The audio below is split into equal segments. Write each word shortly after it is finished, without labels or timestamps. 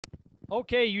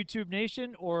Okay, YouTube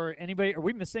Nation or anybody, are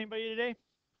we missing anybody today?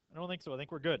 I don't think so. I think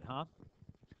we're good, huh?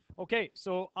 Okay,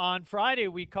 so on Friday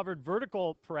we covered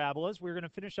vertical parabolas. We're going to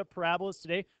finish up parabolas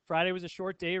today. Friday was a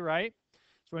short day, right?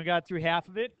 So we got through half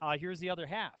of it. Here's the other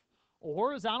half. A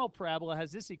horizontal parabola has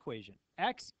this equation.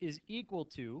 X is equal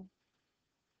to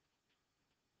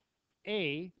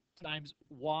A times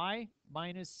Y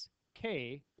minus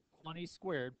K quantity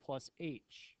squared plus H.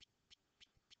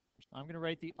 I'm going to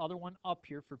write the other one up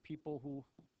here for people who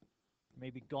may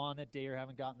be gone that day or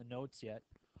haven't gotten the notes yet.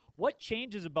 What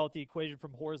changes about the equation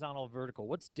from horizontal to vertical?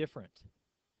 What's different?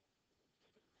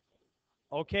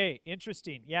 Okay,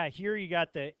 interesting. Yeah, here you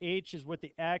got the H is with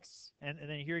the X, and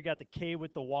then here you got the K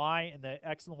with the Y, and the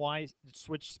X and the Y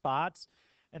switch spots.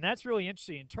 And that's really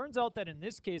interesting. It turns out that in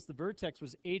this case, the vertex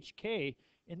was HK.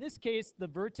 In this case, the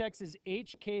vertex is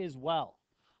HK as well.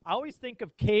 I always think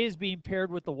of K as being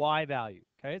paired with the Y value,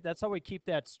 okay? That's how we keep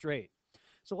that straight.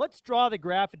 So let's draw the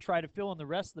graph and try to fill in the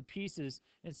rest of the pieces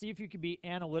and see if you can be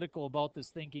analytical about this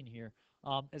thinking here,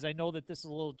 as I know that this is a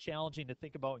little challenging to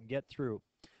think about and get through.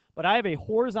 But I have a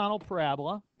horizontal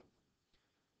parabola,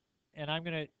 and I'm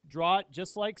going to draw it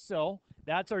just like so.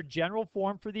 That's our general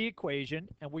form for the equation,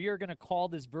 and we are going to call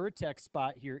this vertex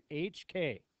spot here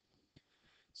HK.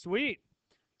 Sweet.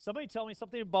 Somebody tell me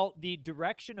something about the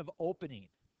direction of opening.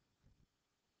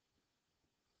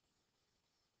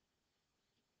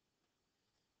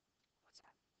 What's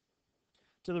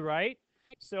that? To the right.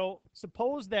 So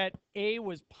suppose that A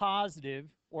was positive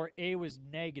or A was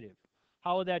negative.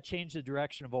 How would that change the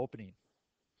direction of opening?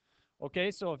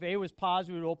 Okay, so if A was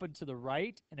positive, it would open to the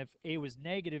right, and if A was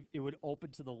negative, it would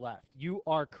open to the left. You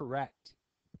are correct.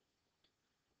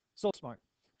 So smart.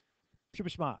 Super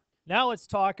smart. Now let's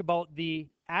talk about the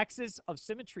axis of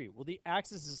symmetry. Will the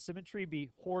axis of symmetry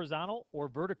be horizontal or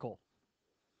vertical?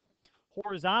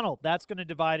 Horizontal, that's going to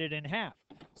divide it in half.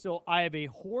 So I have a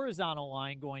horizontal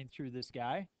line going through this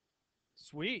guy.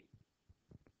 Sweet.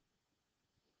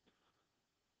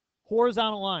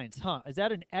 Horizontal lines, huh? Is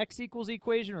that an x equals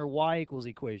equation or y equals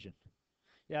equation?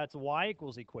 Yeah, it's a y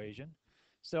equals equation.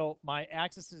 So my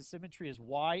axis of symmetry is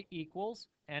y equals,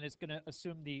 and it's going to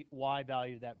assume the y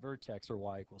value of that vertex, or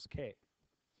y equals k.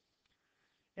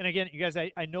 And again, you guys,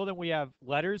 I know that we have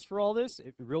letters for all this.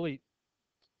 It really,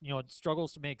 it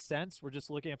struggles to make sense. We're just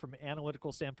looking at it from an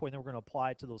analytical standpoint, then we're going to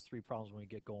apply it to those three problems when we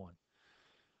get going.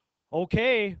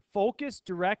 Okay, focus,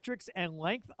 directrix, and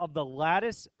length of the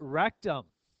lattice rectum.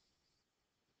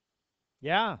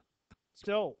 Yeah.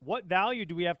 So what value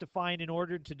do we have to find in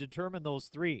order to determine those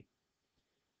three?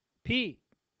 P.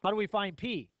 How do we find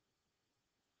P?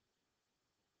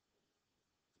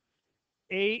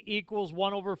 A equals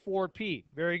 1 over 4P.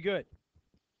 Very good.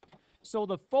 So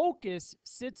the focus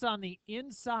sits on the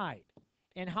inside.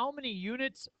 And how many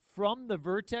units from the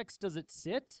vertex does it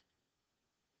sit?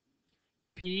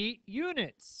 P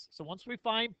units. So once we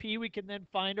find P, we can then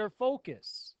find our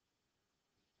focus.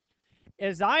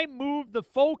 As I move the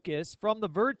focus from the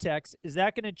vertex, is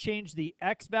that going to change the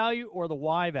x value or the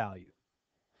y value?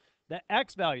 The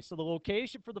x value. So the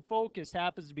location for the focus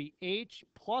happens to be h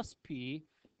plus p,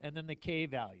 and then the k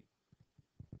value.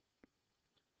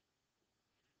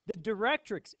 The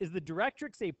directrix, is the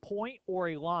directrix a point or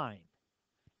a line?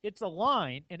 It's a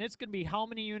line, and it's going to be how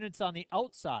many units on the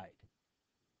outside?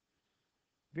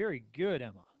 Very good,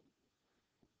 Emma.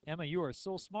 Emma, you are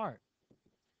so smart.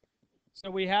 So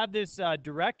we have this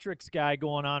directrix guy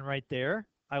going on right there.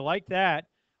 I like that.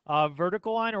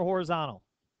 Vertical line or horizontal?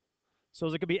 So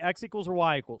is it going to be x equals or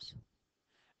y equals?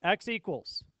 X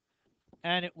equals.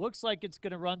 And it looks like it's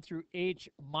going to run through h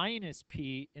minus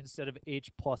p instead of h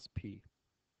plus p.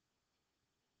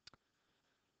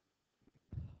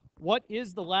 What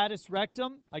is the lattice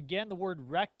rectum? Again, the word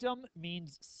rectum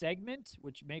means segment,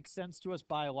 which makes sense to us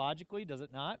biologically, does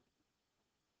it not?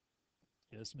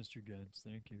 Yes, Mr. Gens.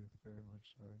 Thank you very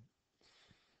much. Sorry.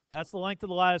 That's the length of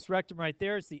the lattice rectum right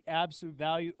there. It's the absolute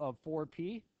value of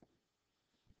 4p.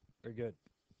 Very good.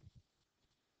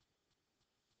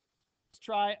 Let's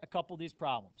try a couple of these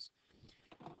problems.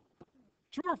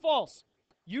 True or false?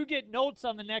 You get notes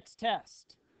on the next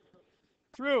test.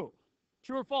 True.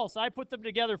 True or false? I put them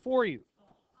together for you.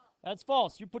 That's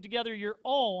false. You put together your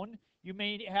own. You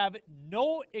may have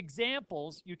no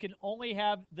examples. You can only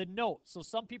have the notes. So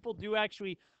some people do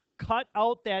actually cut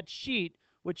out that sheet,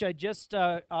 which I just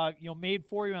made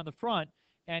for you on the front,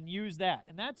 and use that.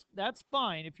 And that's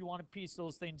fine if you want to piece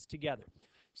those things together.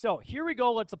 So here we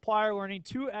go. Let's apply our learning.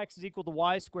 2x is equal to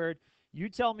y squared. You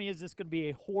tell me, is this going to be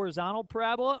a horizontal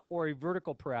parabola or a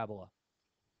vertical parabola?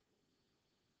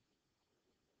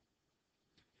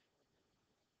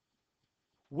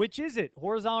 Which is it,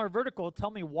 horizontal or vertical? Tell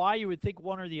me why you would think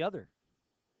one or the other.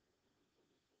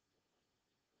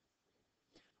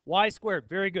 Y squared.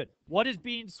 Very good. What is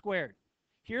being squared?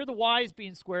 Here the y is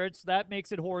being squared, so that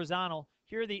makes it horizontal.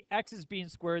 Here the x is being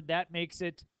squared, that makes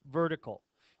it vertical.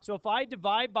 So if I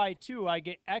divide by 2, I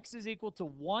get x is equal to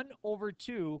 1 over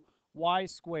 2 y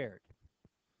squared.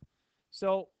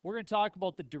 So we're going to talk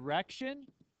about the direction.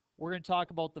 We're going to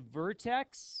talk about the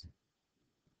vertex.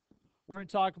 We're going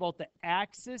to talk about the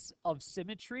axis of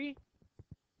symmetry.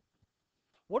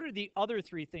 What are the other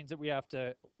three things that we have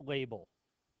to label?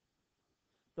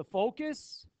 The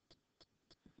focus,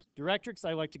 directrix,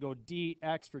 I like to go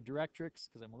dx for directrix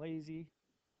because I'm lazy.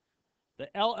 The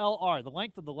LLR, the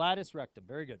length of the lattice rectum.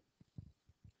 Very good.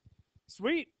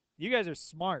 Sweet. You guys are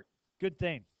smart. Good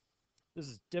thing. This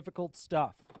is difficult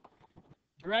stuff.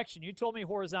 Direction, you told me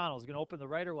horizontal is going to open the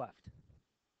right or left?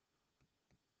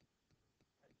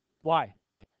 Why?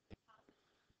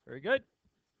 Very good.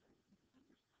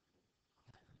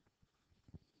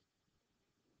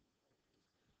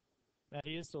 Man,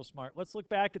 he is so smart. Let's look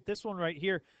back at this one right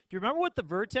here. Do you remember what the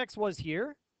vertex was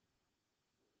here?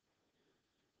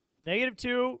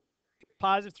 -2,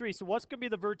 +3. So what's going to be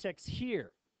the vertex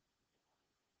here?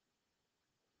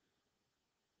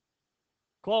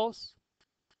 Close.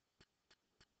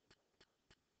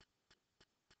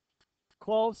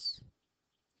 Close.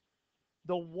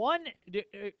 The one,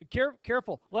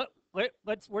 careful. We're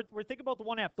thinking about the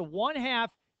 1/2. The 1/2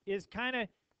 is kind of,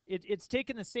 it's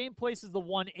taking the same place as the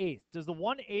 1/8. Does the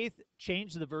 1/8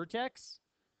 change the vertex?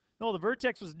 No, the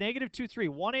vertex was -2, 3.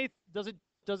 1/8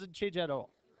 doesn't change at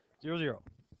all. 0, 0.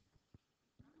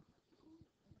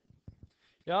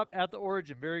 Yep, at the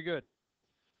origin. Very good.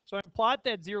 So I plot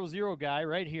that 0, 0 guy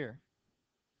right here.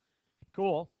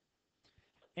 Cool.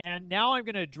 And now I'm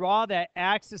going to draw that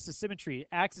axis of symmetry.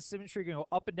 Axis of symmetry going to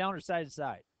go up and down or side to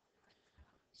side?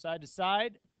 Side to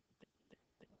side.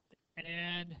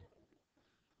 And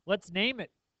let's name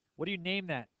it. What do you name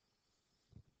that?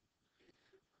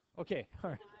 Okay.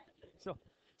 All right. So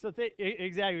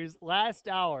exactly. Last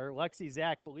hour, Lexi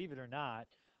Zach, believe it or not,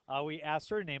 we asked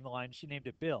her to name the line. She named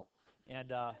it Bill.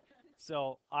 And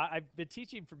so I've been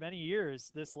teaching for many years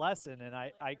this lesson, and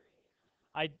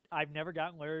I've never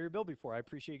gotten Larry or Bill before. I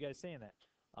appreciate you guys saying that.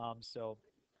 So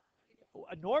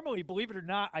normally, believe it or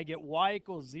not, I get y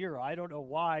 = 0. I don't know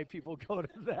why people go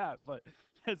to that, but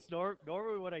that's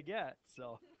normally what I get.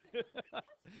 So,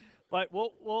 but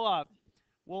we'll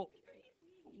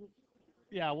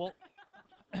yeah, we'll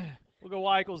go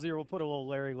y = 0. We'll put a little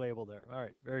Larry label there. All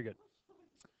right, very good.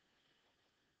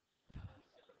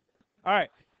 All right.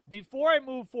 Before I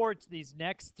move forward to these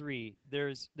next three,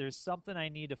 there's something I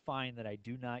need to find that I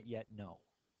do not yet know.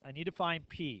 I need to find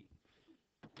P.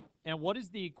 And what is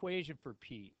the equation for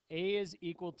P? A is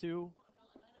equal to,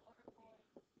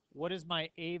 what is my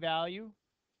A value?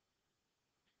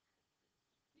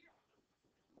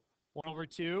 1 over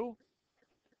 2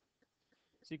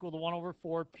 is equal to 1 over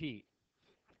 4P.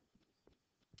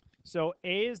 So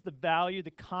A is the value,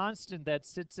 the constant that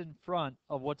sits in front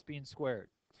of what's being squared.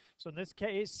 So in this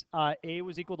case, A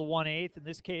was equal to 1/8. In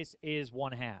this case, A is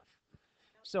 1/2.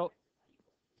 So,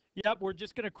 yep, we're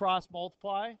just going to cross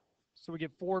multiply. So we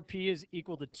get 4P is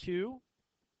equal to 2.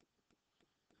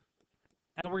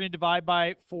 And we're going to divide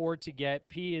by 4 to get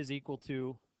P is equal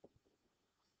to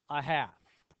 1/2.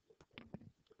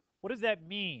 What does that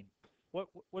mean? What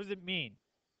does it mean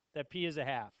that P is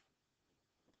 1/2?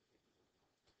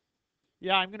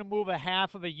 Yeah, I'm going to move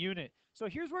 1/2 of a unit. So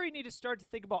here's where you need to start to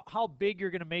think about how big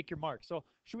you're going to make your mark. So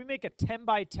should we make a 10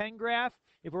 by 10 graph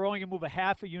if we're only going to move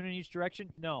 1/2 a unit in each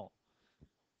direction? No.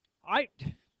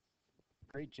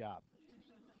 Great job.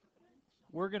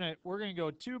 We're gonna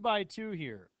go 2 by 2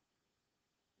 here.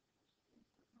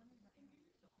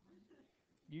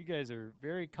 You guys are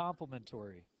very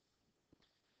complimentary.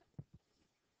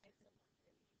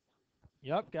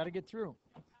 Yep, got to get through.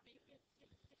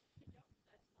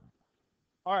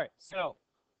 All right, so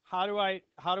how do I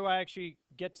actually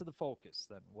get to the focus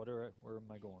then? Where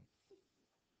am I going?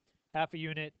 1/2 a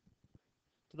unit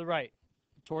to the right,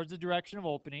 towards the direction of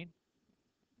opening.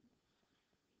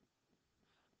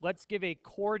 Let's give a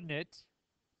coordinate.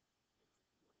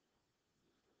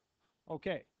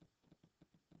 Okay.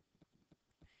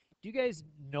 Do you guys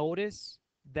notice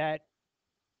that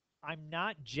I'm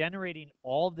not generating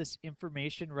all of this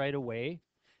information right away?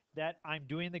 That I'm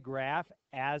doing the graph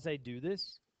as I do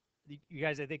this? You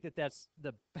guys, I think that's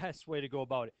the best way to go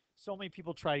about it. So many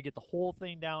people try to get the whole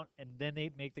thing down and then they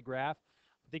make the graph.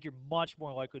 I think you're much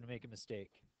more likely to make a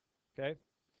mistake. Okay?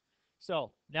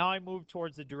 So now I move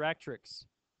towards the directrix.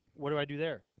 What do I do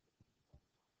there?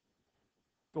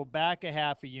 Go back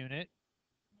 1/2 a unit.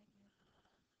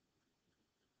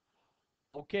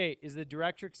 Okay, is the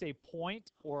directrix a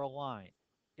point or a line?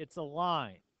 It's a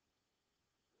line.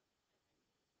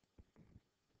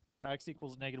 X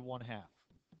equals negative 1/2.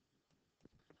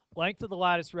 Length of the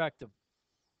lattice rectum.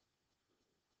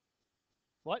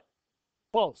 What?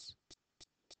 Close.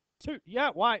 2.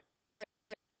 Yeah, why?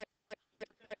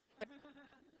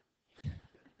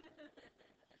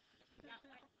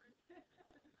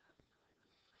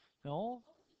 No.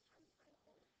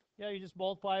 Yeah, you just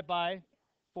multiply it by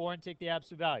 4 and take the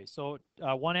absolute value. So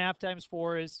 1/2 times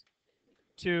 4 is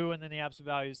 2, and then the absolute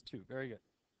value is 2. Very good.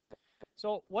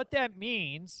 So what that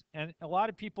means, and a lot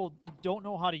of people don't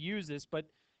know how to use this, but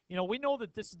we know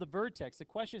that this is the vertex. The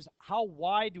question is, how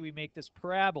wide do we make this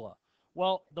parabola?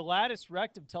 Well, the lattice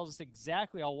rectum tells us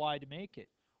exactly how wide to make it.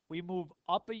 We move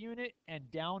up a unit and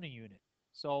down a unit.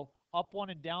 So up 1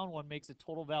 and down 1 makes a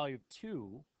total value of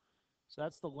 2. So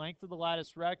that's the length of the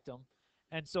lattice rectum.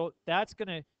 And so that's going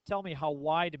to tell me how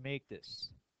wide to make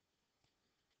this.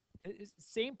 It's the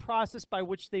same process by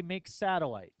which they make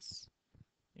satellites.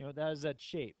 That is that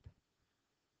shape.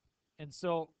 And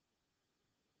so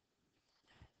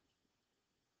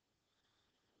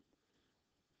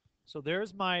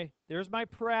there's my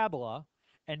parabola,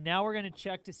 and now we're going to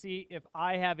check to see if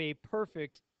I have a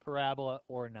perfect parabola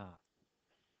or not.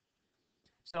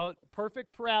 So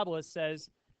perfect parabola says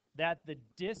that the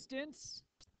distance,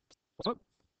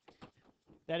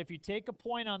 that if you take a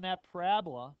point on that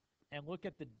parabola and look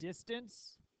at the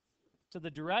distance to the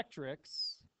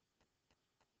directrix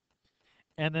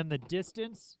and then the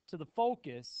distance to the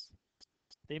focus,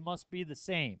 they must be the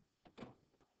same.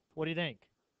 What do you think?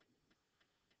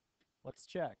 Let's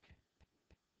check.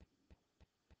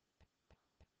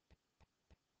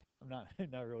 I'm not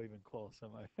really even close,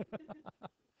 am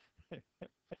I?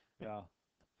 Yeah.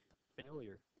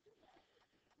 Failure.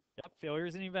 Yep, failure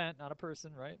is an event, not a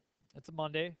person, right? It's a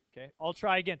Monday. Okay, I'll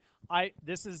try again.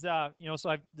 This is so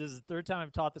this is the third time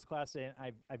I've taught this class today,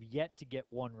 and I've yet to get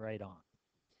one right on.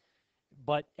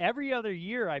 But every other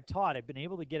year I've taught, I've been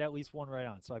able to get at least one right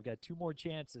on. So I've got 2 more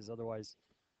chances. Otherwise,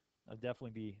 I'll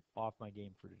definitely be off my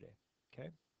game for today. Okay.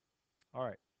 All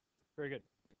right. Very good.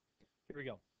 Here we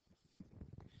go.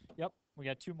 Yep, we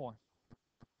got 2 more.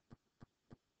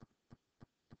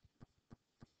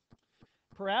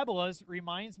 Parabolas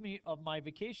reminds me of my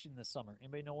vacation this summer.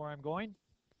 Anybody know where I'm going?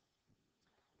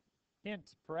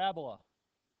 Hint, parabola.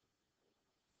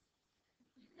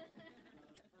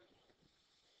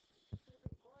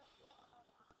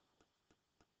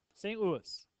 St.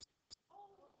 Louis.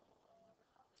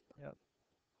 Yep.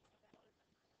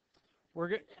 We're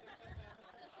going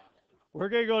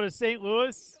to go to St.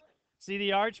 Louis, see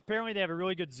the Arch. Apparently they have a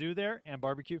really good zoo there and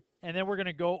barbecue. And then we're going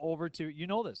to go over to,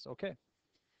 this, okay.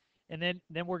 And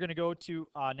then we're going to go to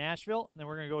Nashville, and then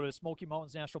we're going to go to Smoky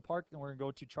Mountains National Park, and we're going to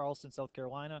go to Charleston, South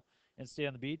Carolina, and stay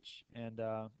on the beach and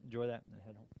enjoy that and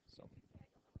head home. So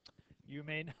you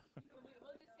may no.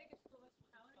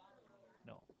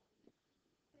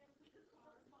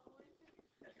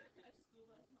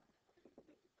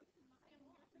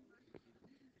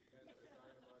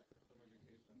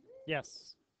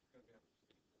 Yes.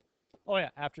 Oh yeah,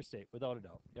 after state, without a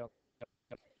doubt. Yep.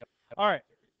 All right.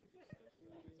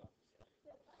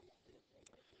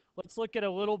 Let's look at a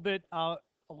little bit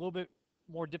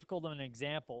more difficult than an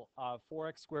example.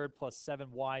 4x squared plus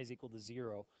 7y is equal to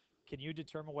 0. Can you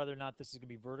determine whether or not this is going to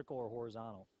be vertical or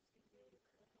horizontal?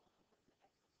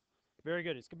 Very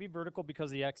good. It's going to be vertical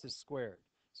because the x is squared.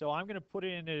 So I'm going to put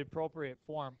it in an appropriate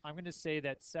form. I'm going to say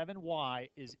that 7y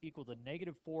is equal to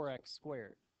negative 4x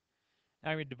squared.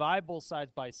 Now I'm going to divide both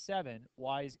sides by 7.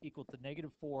 Y is equal to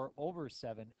negative 4 over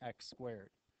 7x squared.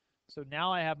 So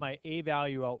now I have my a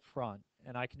value out front,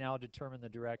 and I can now determine the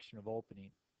direction of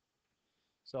opening.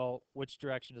 So which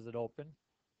direction does it open?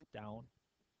 Down.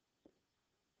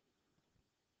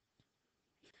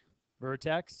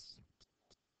 Vertex,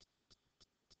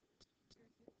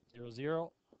 0,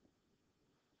 0.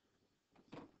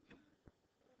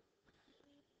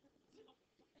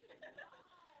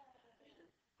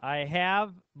 I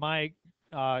have my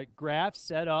graph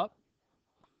set up.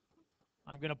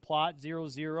 I'm going to plot 0,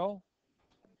 0.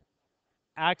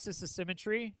 Axis of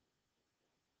symmetry,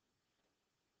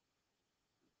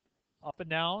 up and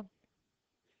down.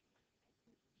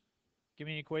 Give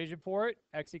me an equation for it.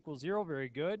 X equals 0. Very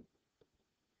good.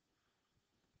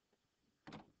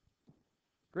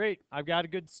 Great. I've got a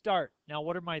good start. Now,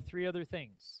 what are my 3 other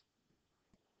things?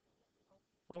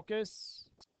 Focus,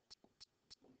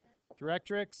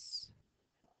 directrix,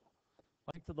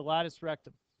 length of the lattice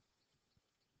rectum.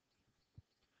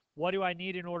 What do I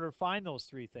need in order to find those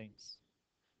 3 things?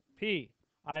 P.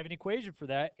 I have an equation for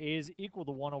that. A is equal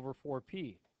to 1 over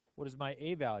 4p. What is my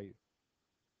a value?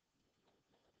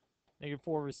 Negative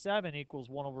 4 over 7 equals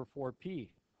 1 over 4p.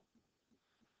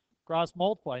 Cross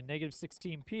multiply, negative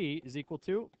 16p is equal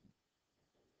to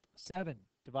 7.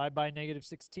 Divide by negative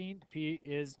 16, p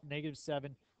is negative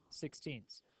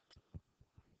 7/16.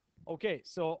 Okay,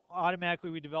 so automatically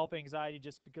we develop anxiety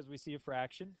just because we see a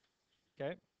fraction.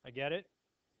 Okay, I get it.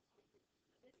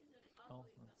 Oh,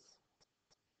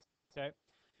 okay.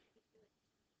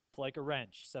 It's like a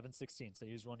wrench, 7/16. I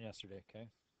used one yesterday, okay?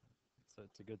 So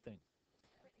it's a good thing.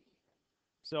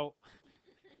 So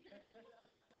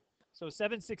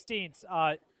 7/16,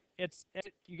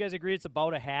 you guys agree it's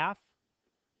about a half?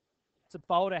 It's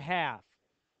about a half.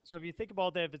 So if you think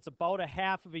about that, if it's about a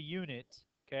half of a unit,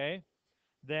 okay,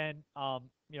 then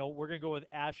we're gonna go with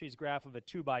Ashley's graph of a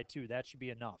 2 by 2. That should be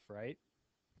enough, right?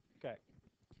 Okay.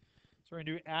 So we're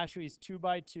gonna do Ashley's 2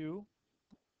 by 2.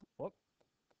 Whoop.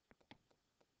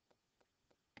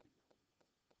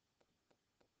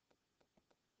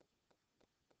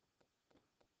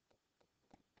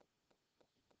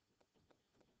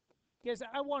 Guys,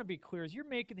 I want to be clear. As you're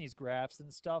making these graphs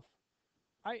and stuff,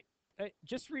 I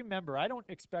just remember, I don't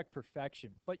expect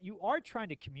perfection, but you are trying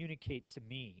to communicate to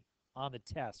me on the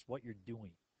test what you're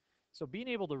doing. So being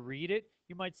able to read it,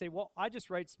 you might say, well, I just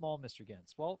write small, Mr.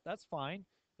 Gens. Well, that's fine.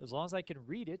 As long as I can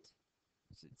read it,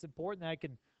 it's important that I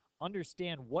can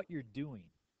understand what you're doing.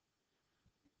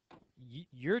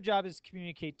 Your job is to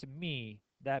communicate to me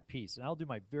that piece, and I'll do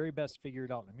my very best to figure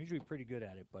it out. I'm usually pretty good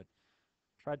at it, but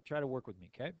try to work with me,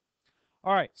 okay?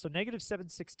 All right, so negative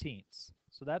 7/16.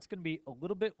 So that's going to be a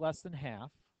little bit less than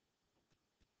half.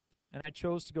 And I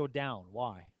chose to go down.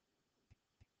 Why?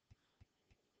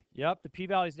 Yep, the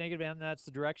p-value is negative, and that's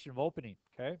the direction of opening,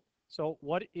 okay? So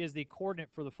what is the coordinate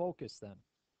for the focus then?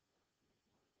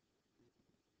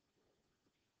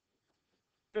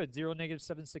 Good, 0, negative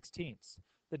 7/16.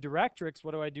 The directrix,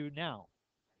 what do I do now?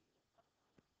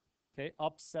 Okay,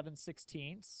 up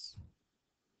 7/16.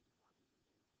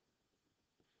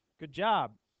 Good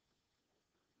job.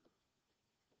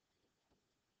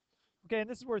 Okay, and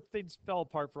this is where things fell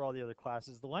apart for all the other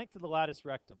classes. The length of the lattice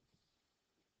rectum.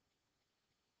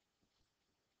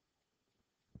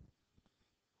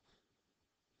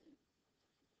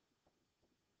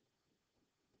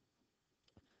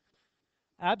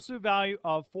 Absolute value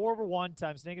of 4/1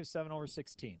 times negative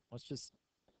 7/16. Let's just,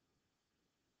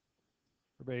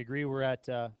 everybody agree we're at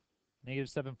negative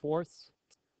 7/4?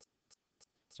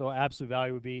 So absolute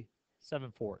value would be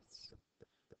 7/4.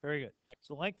 Very good.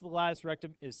 So the length of the lattice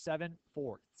rectum is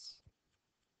 7/4.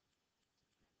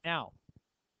 Now,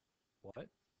 what?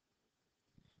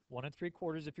 1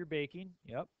 3/4 if you're baking.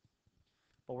 Yep.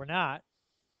 But we're not.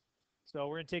 So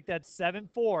we're going to take that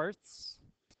 7/4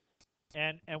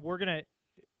 and we're going to,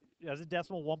 as a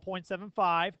decimal,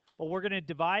 1.75, but we're going to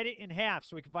divide it in half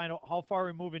so we can find out how far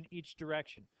we move in each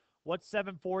direction. What's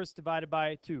 7/4 divided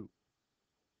by 2?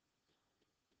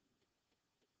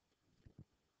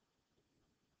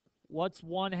 What's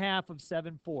 1/2 of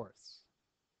 7/4?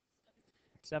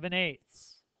 7/8.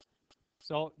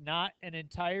 So not an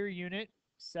entire unit,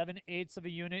 7/8 of a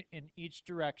unit in each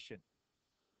direction.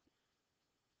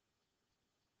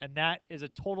 And that is a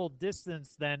total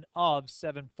distance then of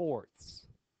 7/4.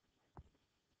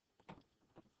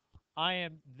 I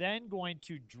am then going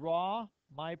to draw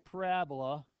my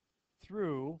parabola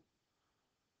through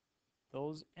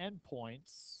those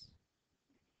endpoints.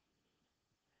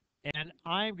 And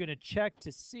I'm going to check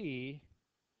to see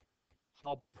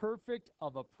how perfect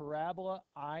of a parabola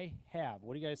I have.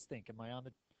 What do you guys think? Am I on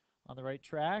the right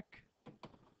track?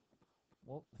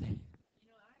 Well,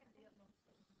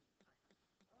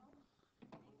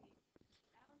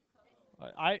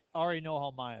 I already know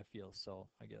how Maya feels, so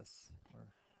I guess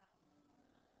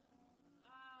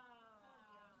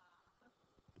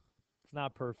it's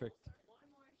not perfect.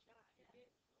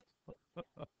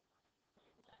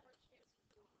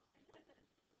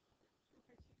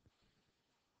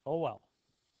 Oh well.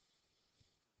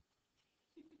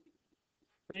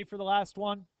 Ready for the last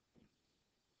one?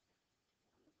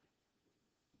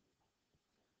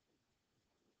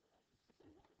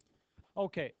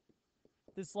 Okay.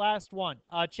 This last one.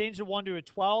 Change the 1 to a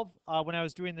 12. When I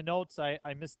was doing the notes, I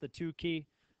missed the 2 key.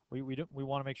 We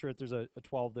want to make sure that there's a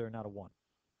 12 there, not a 1.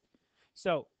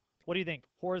 So what do you think?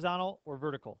 Horizontal or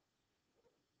vertical?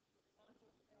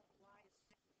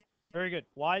 Very good.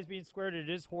 Y is being squared. It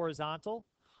is horizontal.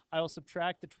 I will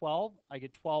subtract the 12. I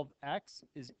get 12x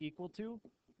is equal to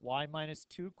y minus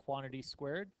 2 quantity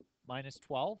squared minus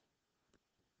 12.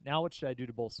 Now what should I do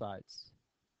to both sides?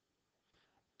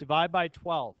 Divide by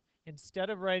 12. Instead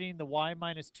of writing the y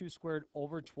minus 2 squared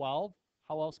over 12,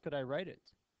 how else could I write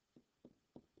it?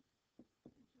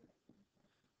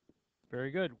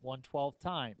 Very good. 1/12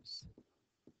 times.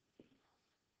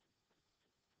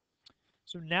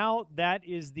 So now that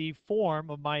is the form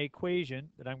of my equation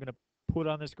that I'm going to put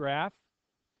on this graph.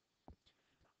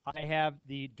 I have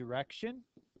the direction.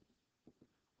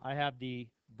 I have the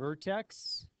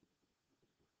vertex.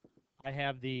 I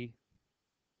have the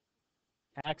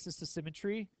axis of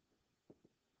symmetry,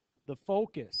 the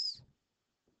focus,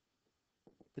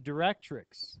 the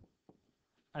directrix,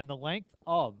 and the length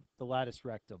of the lattice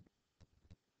rectum.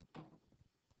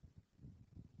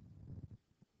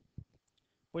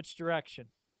 Which direction?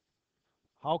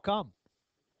 How come?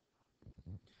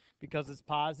 Because it's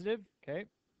positive, okay?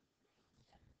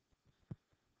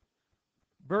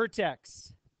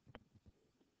 Vertex.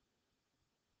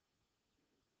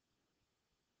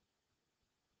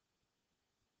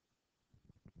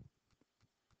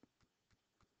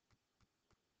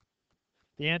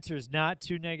 The answer is not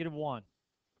 2, -1.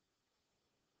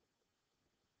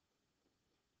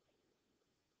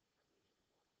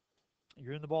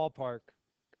 You're in the ballpark.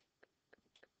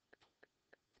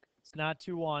 It's not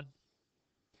 2, 1.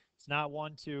 It's not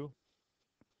 1, 2.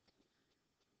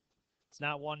 It's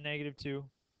not 1, -2.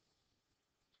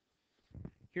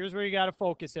 Here's where you got to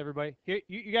focus, everybody. Here,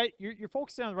 you're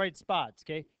focusing on the right spots,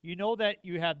 okay? You know that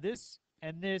you have this,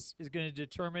 and this is going to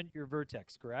determine your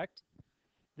vertex, correct?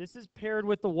 This is paired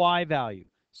with the y value.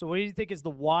 So what do you think is the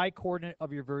y coordinate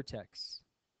of your vertex?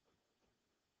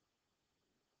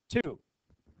 2.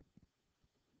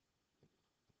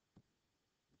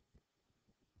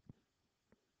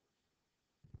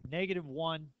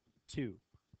 -1, 2.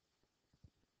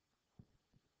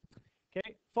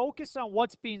 Okay, focus on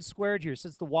what's being squared here.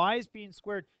 Since the y is being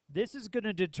squared, this is going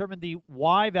to determine the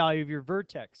y value of your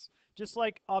vertex. Just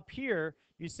like up here,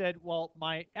 you said, well,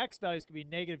 my x value is going to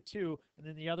be -2, and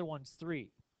then the other one's 3.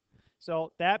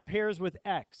 So that pairs with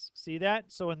x. See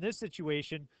that? So in this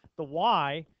situation, the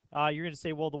y, you're going to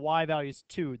say, well, the y value is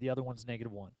 2. The other one's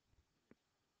 -1.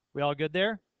 We all good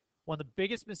there? One of the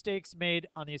biggest mistakes made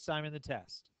on the assignment and the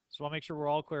test. So I'll make sure we're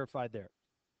all clarified there.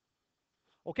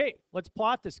 Okay, let's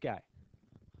plot this guy.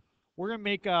 We're going to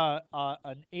make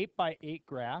an 8 by 8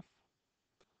 graph.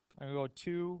 I'm going to go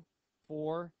 2,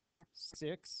 4,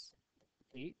 6,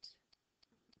 8.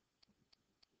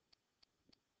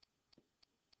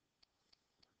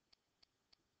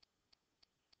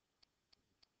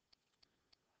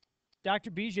 Dr.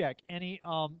 Bijak, any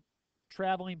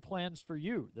traveling plans for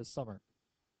you this summer?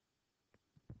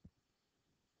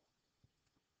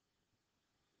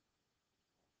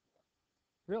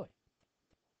 Really?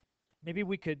 Maybe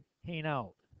we could hang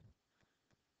out.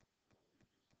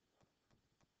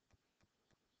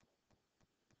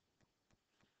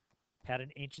 Had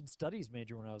an ancient studies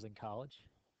major when I was in college.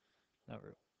 Not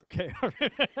really. Okay.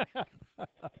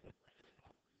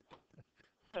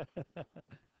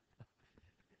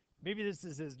 Maybe this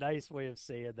is his nice way of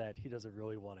saying that he doesn't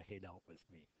really want to hang out with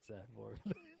me. Is that more?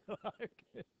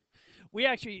 Okay. We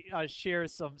actually share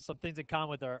some things in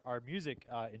common with our music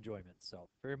enjoyment. So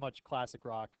very much classic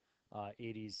rock,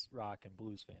 80s rock and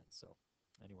blues fans. So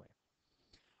anyway.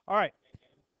 All right.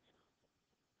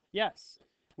 Yes.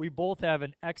 We both have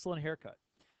an excellent haircut.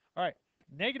 All right.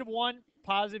 -1,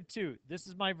 +2. This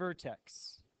is my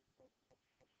vertex.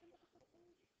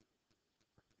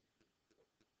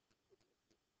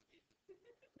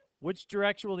 Which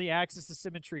direction will the axis of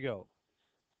symmetry go?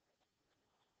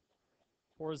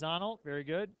 Horizontal. Very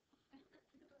good.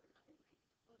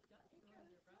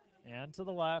 And to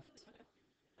the left.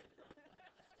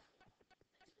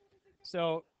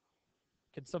 So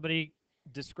can somebody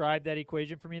describe that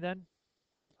equation for me then?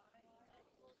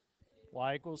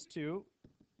 Y equals 2.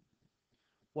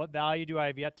 What value do I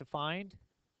have yet to find?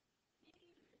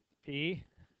 P.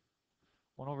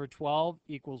 1 over 12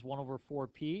 equals 1 over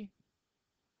 4p.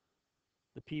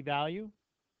 The p value?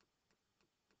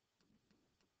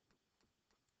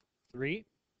 3.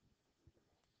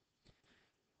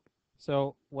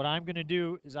 So what I'm going to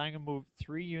do is I'm going to move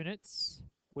 3 units.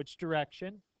 Which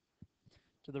direction?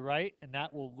 To the right, and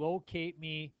that will locate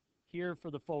me here for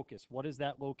the focus. What is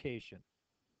that location?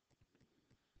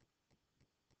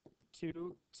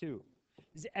 2, 2.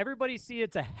 Does everybody see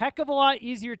it's a heck of a lot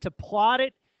easier to plot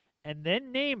it and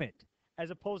then name it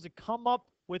as opposed to come up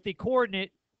with the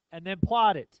coordinate and then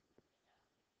plot it?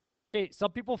 Okay,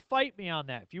 some people fight me on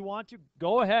that. If you want to,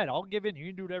 go ahead. I'll give in. You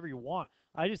can do whatever you want.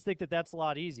 I just think that that's a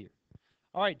lot easier.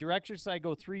 All right, direction, so I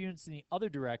go 3 units in the other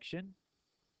direction.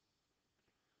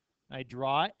 I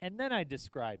draw it, and then I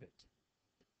describe it.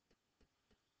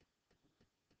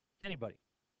 Anybody?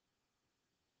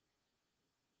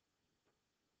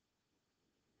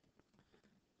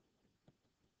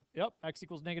 Yep, x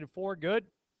equals -4.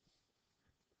 Good.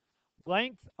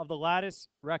 Length of the lattice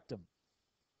rectum.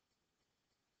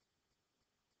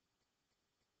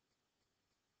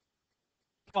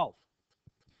 12.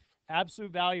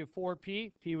 Absolute value of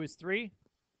 4p, p was 3.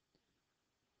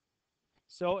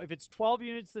 So if it's 12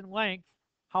 units in length,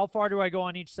 how far do I go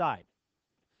on each side?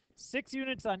 6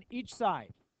 units on each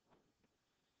side.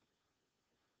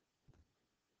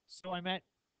 So I'm at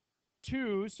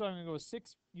 2, so I'm going to go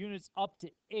 6 units up to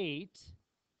 8.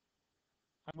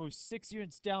 I move 6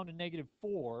 units down to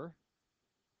 -4.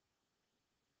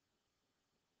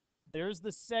 There's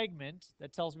the segment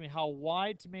that tells me how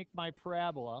wide to make my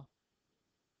parabola.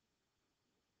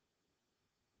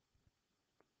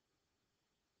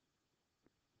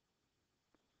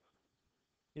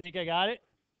 You think I got it?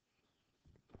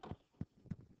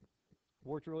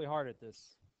 Worked really hard at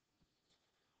this.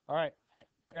 All right,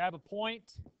 grab a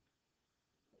point,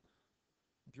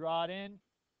 draw it in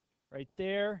right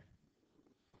there.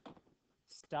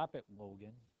 Stop it,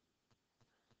 Logan.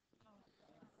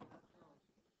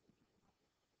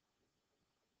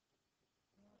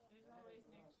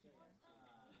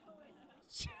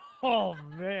 Oh,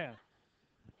 man.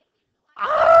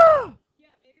 Ah!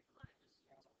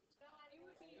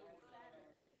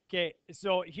 Okay,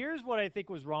 so here's what I think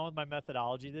was wrong with my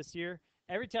methodology this year.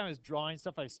 Every time I was drawing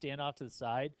stuff, I stand off to the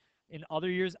side. In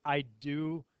other years, I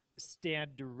do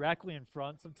stand directly in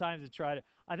front sometimes to try to.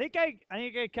 I think I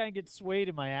kind of get swayed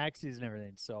in my axes and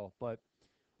everything. So, but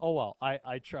oh well,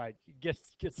 I tried. Get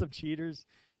some cheaters.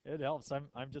 It helps.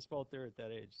 I'm just about there at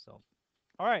that age. So,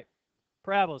 all right,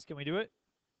 parabolas. Can we do it?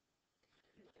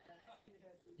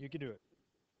 You can do it.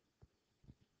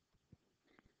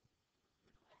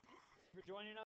 For joining us.